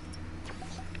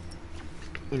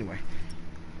 Anyway.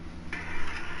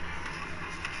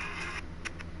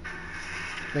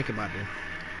 Think about it, dude.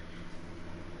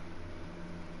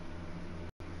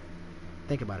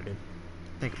 Think about it, dude.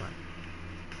 Think about it.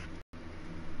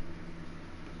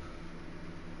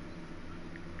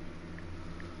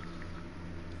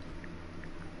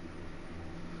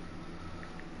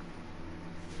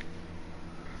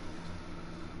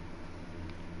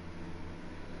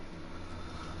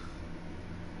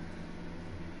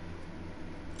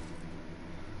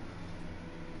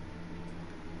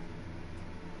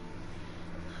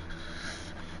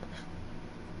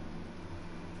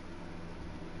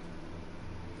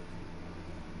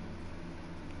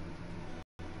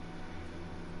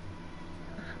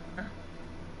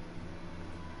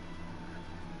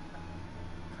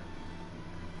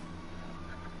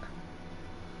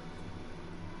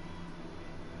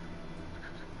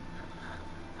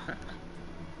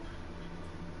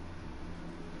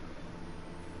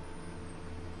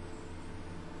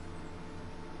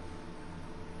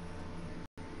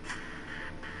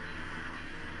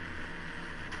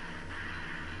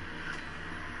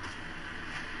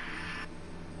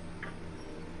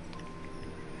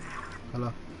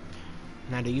 Hello.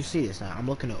 Now, do you see this? Now, I'm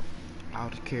looking up all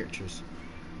the characters.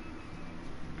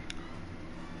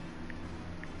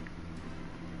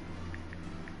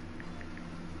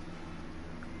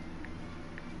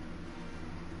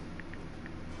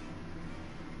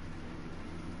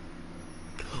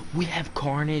 We have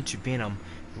Carnage, Venom,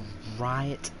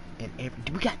 Riot, and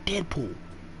we got Deadpool.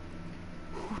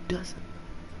 Who doesn't?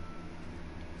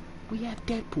 We have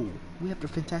Deadpool. We have the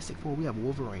Fantastic Four. We have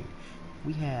Wolverine.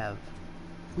 We have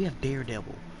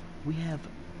Daredevil. We have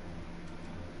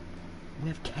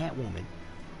Catwoman.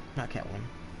 Not Catwoman.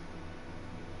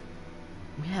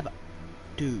 We have,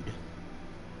 dude.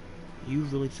 You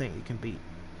really think you can beat?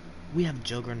 We have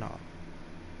Juggernaut.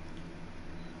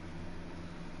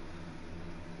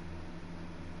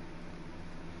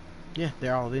 Yeah,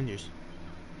 they're all Avengers.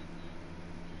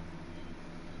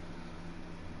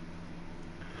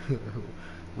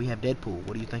 We have Deadpool.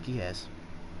 What do you think he has?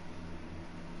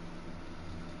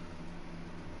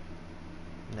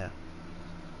 No.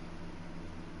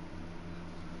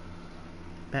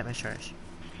 Batman's trash.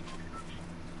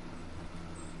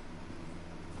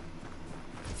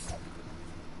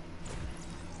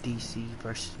 DC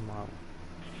versus Marvel.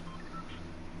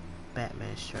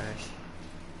 Batman's trash.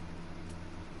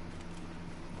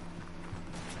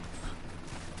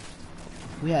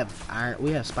 We have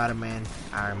Spider-Man,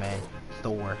 Iron Man,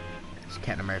 Thor,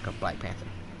 Captain America, Black Panther.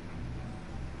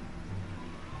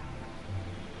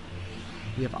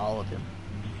 We have all of them.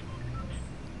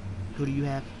 Who do you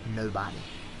have? Nobody.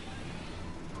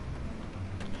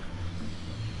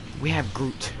 We have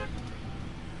Groot.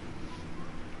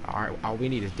 Alright, all we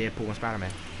need is Deadpool and Spider-Man.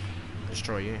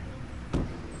 Destroy you.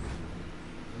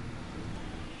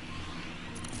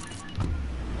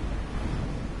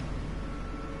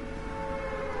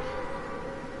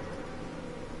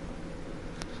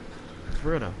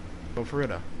 For real though. Go for real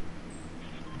though.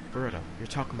 For real though. You're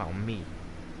talking about me.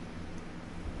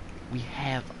 We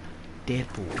have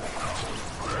Deadpool.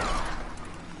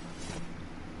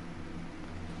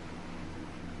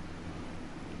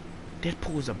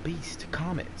 Deadpool is a beast.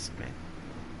 Comics, man.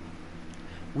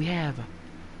 We have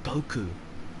Goku.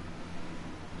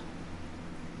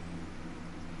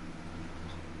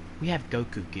 We have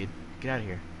Goku, kid. Get out of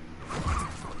here.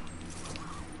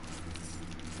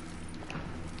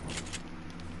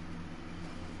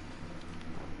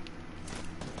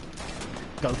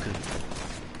 Goku.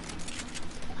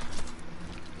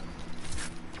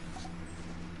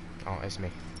 Oh, it's me.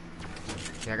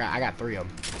 Yeah, I got 3 of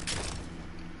them.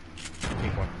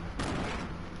 Pick one.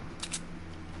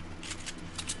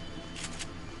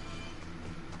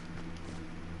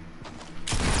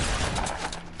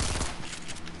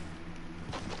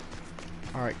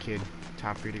 Alright, kid.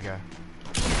 Time for you to go.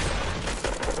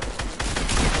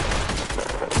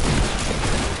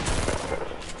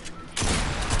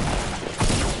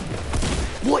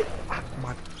 What?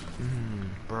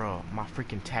 Bro, my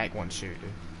freaking tag won't shoot, dude.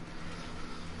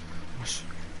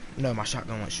 No, my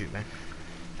shotgun won't shoot, man.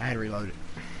 I had to reload it.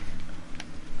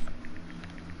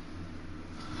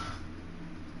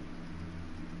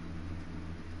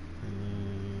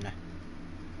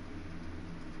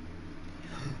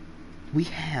 We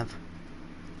have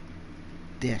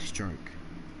Deathstroke.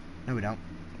 No, we don't.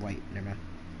 Wait, never mind.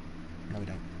 No, we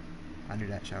don't. I knew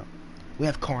that shot. We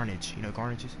have Carnage. You know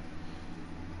Carnage is?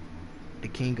 The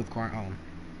king of Carnage.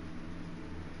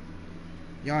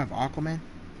 Y'all have Aquaman?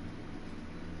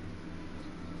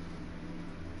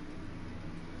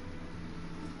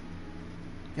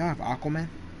 Y'all have Aquaman?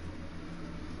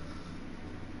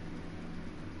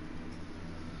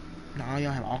 No,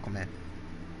 y'all have Aquaman.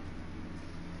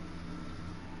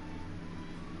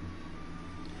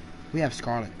 We have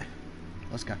Scarlet.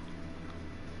 Let's go.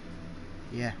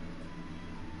 Yeah.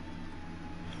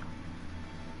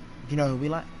 You know who we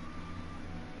like?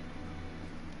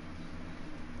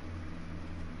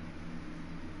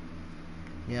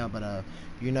 Yeah, but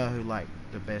you know who like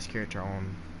the best character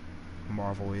on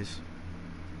Marvel is?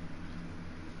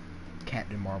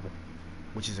 Captain Marvel,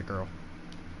 which is a girl.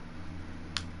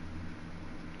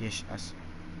 Yeah,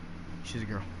 she's a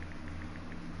girl.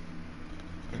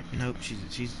 Nope,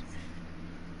 she's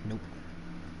nope.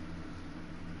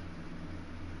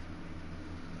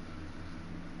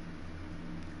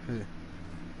 Who?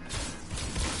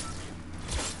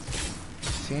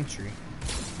 Sentry.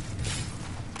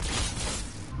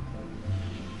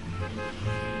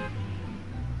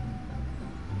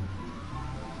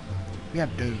 We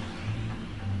have Doom.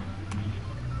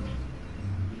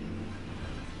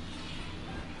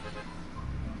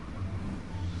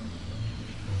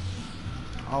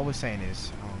 All we're saying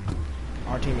is,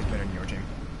 our team is better than your team.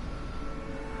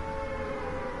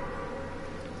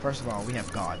 First of all, we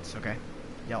have gods, okay?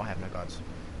 Y'all have no gods.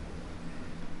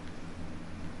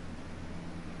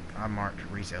 I marked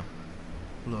resale.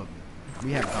 Look,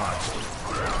 we have gods.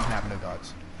 You have no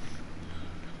gods.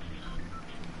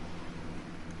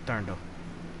 Thurndle,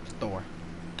 Thor,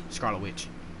 Scarlet Witch,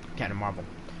 Captain Marvel.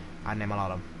 I name a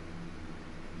lot of them.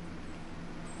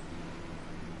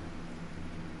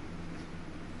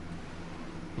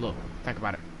 Look, think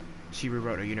about it. She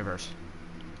rewrote her universe.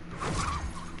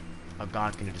 A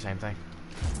god can do the same thing.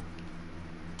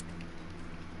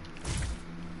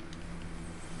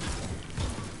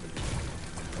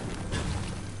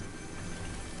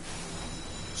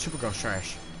 Supergirl's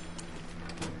trash.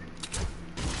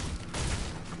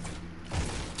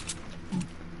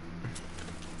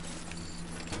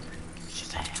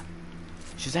 Shazam.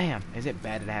 Shazam. Is it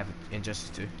bad to have Injustice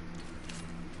 2?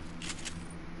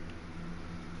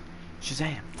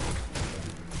 Shazam.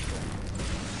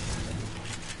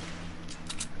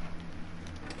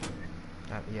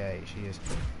 Yeah, she is.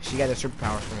 She got the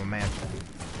superpowers from a man.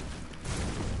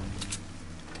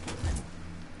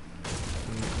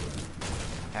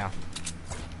 How?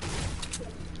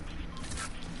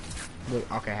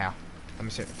 Look, okay, how? Let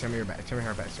me see. Tell me her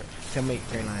backstory. Tell me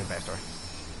Green Lantern's backstory.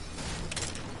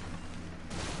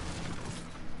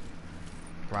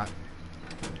 Right.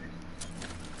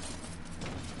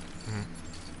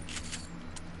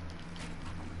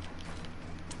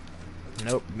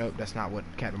 Nope, that's not what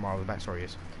Captain Marvel's backstory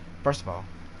is. First of all,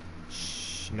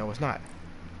 no, it's not.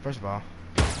 First of all,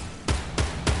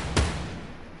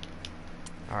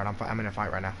 alright, I'm in a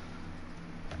fight right now.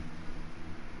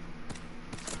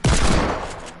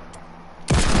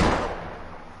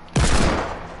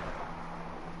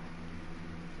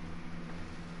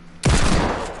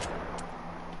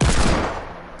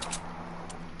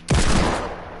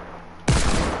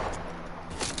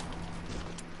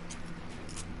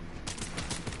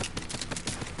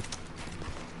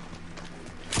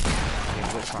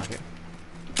 Yeah, looks like it.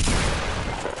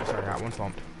 Sorry, I got one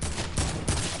pumped.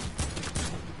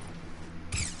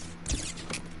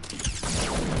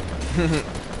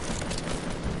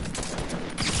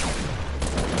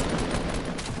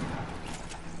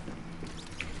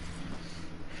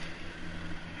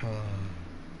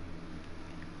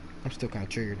 I'm still kind of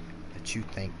triggered that you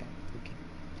think that. Okay.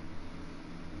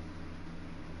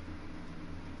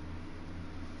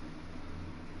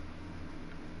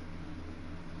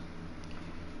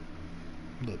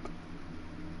 Look.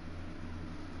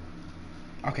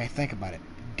 Okay, think about it.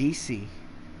 DC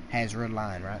has red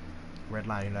line, right? Red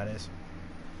line, you know what that is?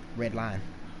 Red line.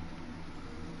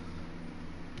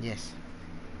 Yes.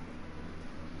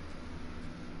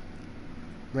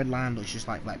 Red line looks just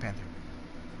like Black Panther.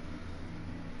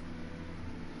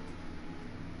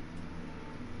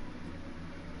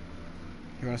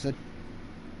 Hear what I said?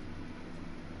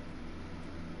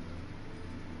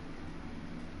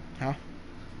 Huh?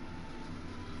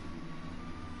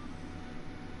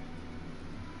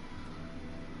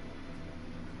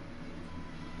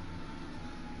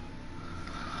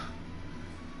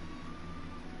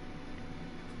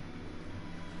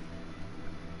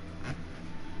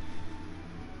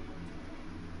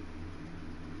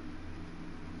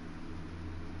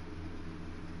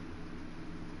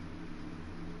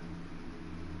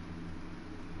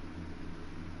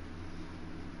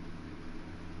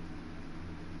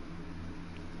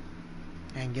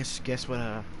 And guess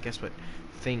what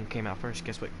thing came out first?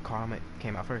 Guess what comic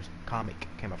came out first? Comic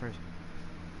came out first.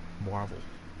 Marvel.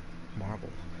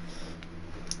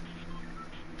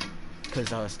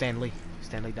 Because Stan Lee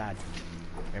died.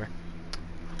 Remember?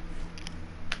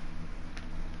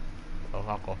 Oh,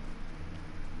 how cool.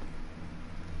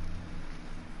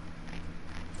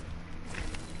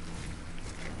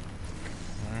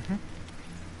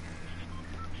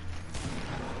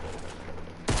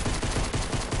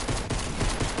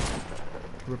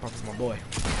 Rip off my boy,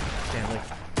 Stan Lee.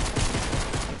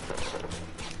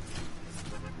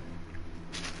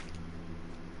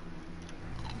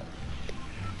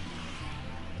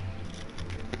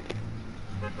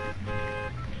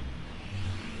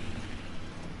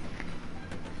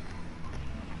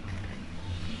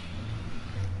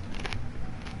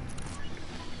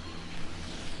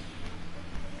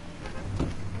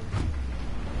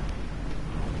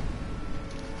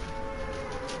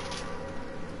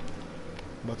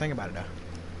 But think about it though.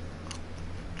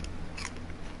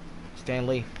 Stan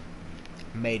Lee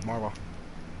made Marvel.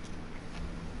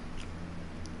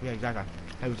 Yeah, exactly.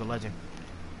 He was a legend.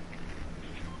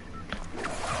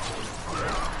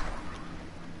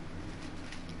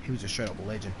 He was a straight up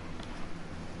legend.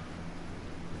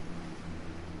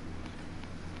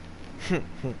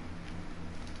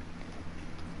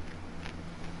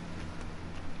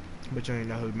 But you don't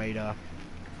know who made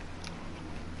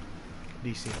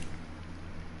DC.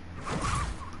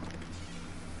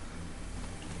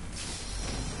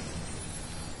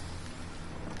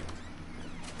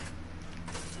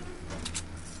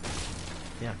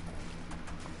 Yeah.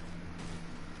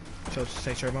 So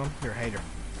say, sure, Mom, you're a hater.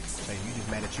 Say you just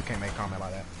mad that you can't make a comment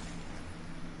like that.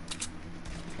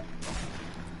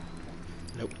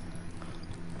 Nope.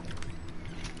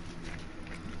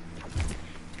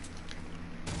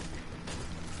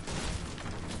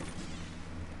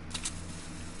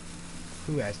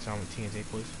 Who asked Tom with TNT,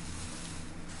 please?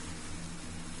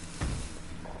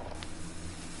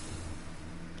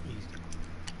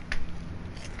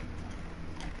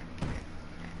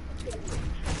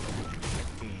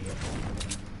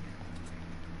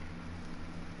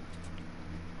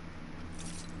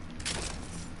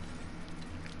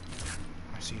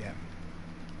 I see that.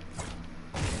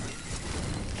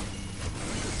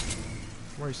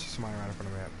 Where is somebody right in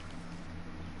front of me at?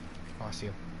 Oh, I see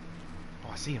him.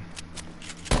 Oh, I see him.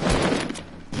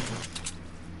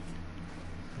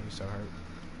 He's so hurt.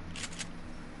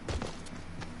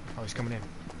 Oh, he's coming in.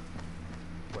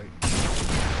 Wait.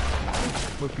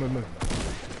 Move.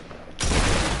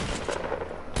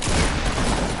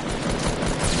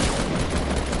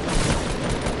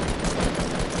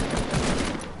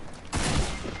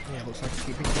 Yeah, looks like he's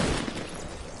keeping.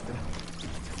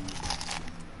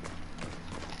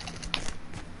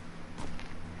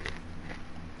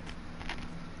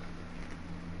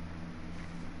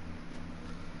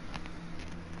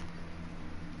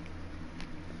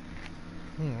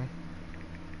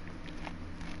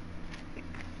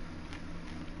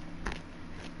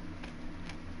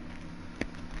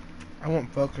 I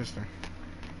wasn't focusing.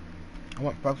 I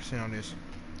wasn't focusing on this.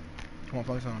 I wasn't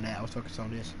focusing on that. I was focused on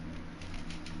this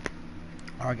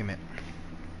argument.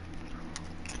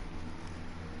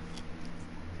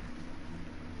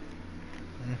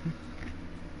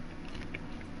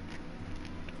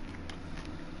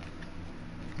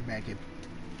 Get back here.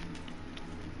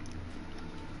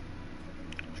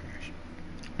 Trash.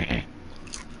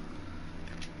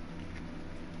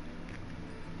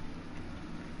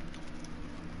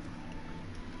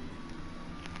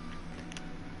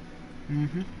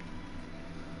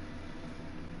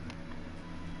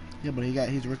 Yeah, but he got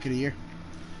his rookie of the year.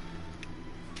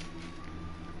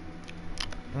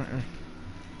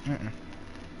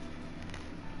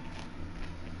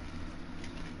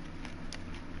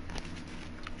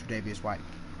 Tre'Davious White.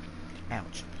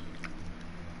 Ouch.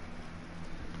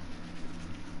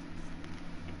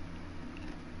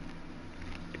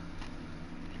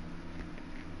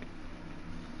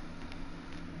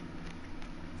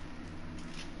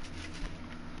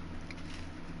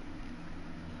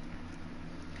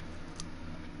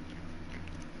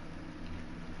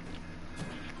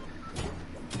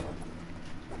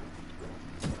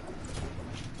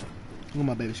 Look at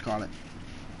my baby Scarlet.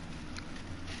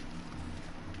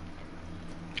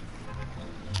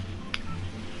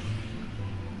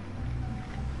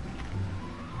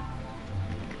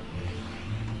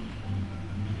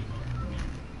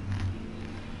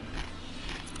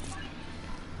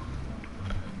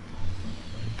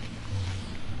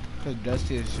 Cause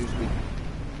Dusty used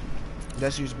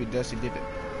to be Dusty Dippet.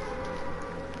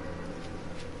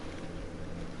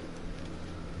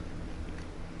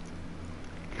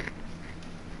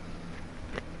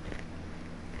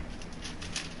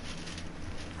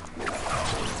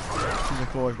 Season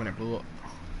 4 is when it blew up.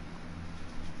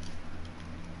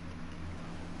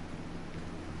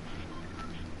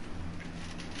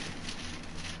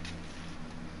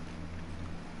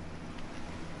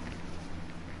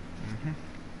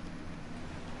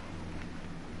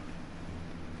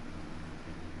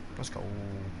 Let's go.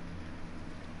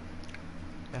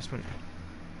 That's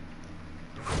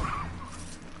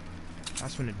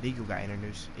when the Deagle got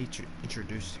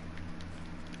introduced.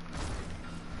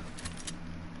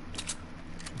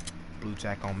 Blue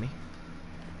tack on me.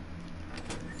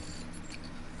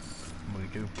 We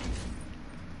do.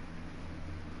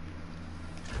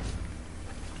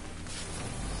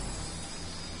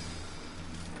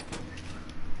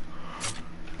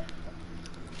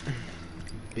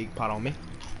 Big pot on me.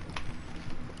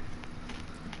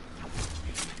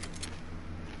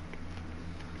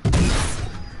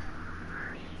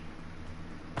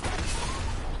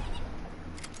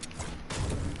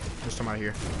 There's somebody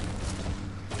here.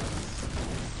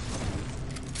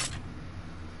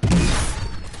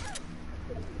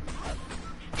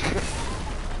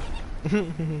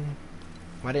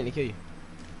 Why didn't he kill you?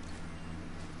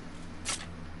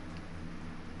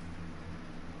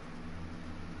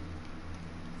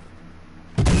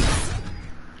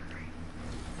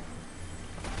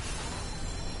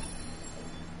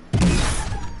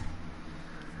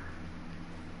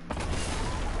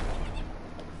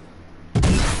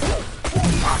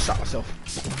 I shot myself.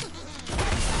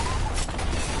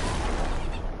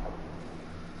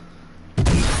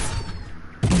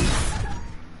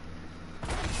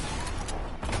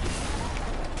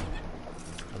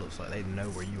 Like they know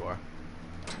where you are.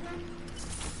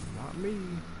 Not me.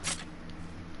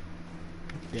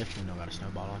 Definitely know about a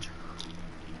snowball launcher.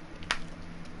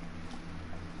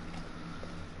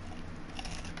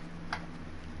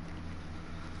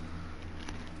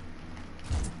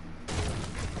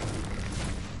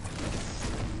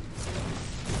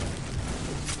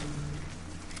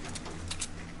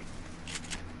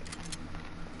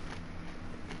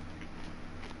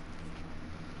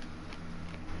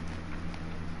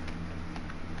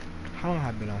 How long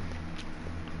have I been on?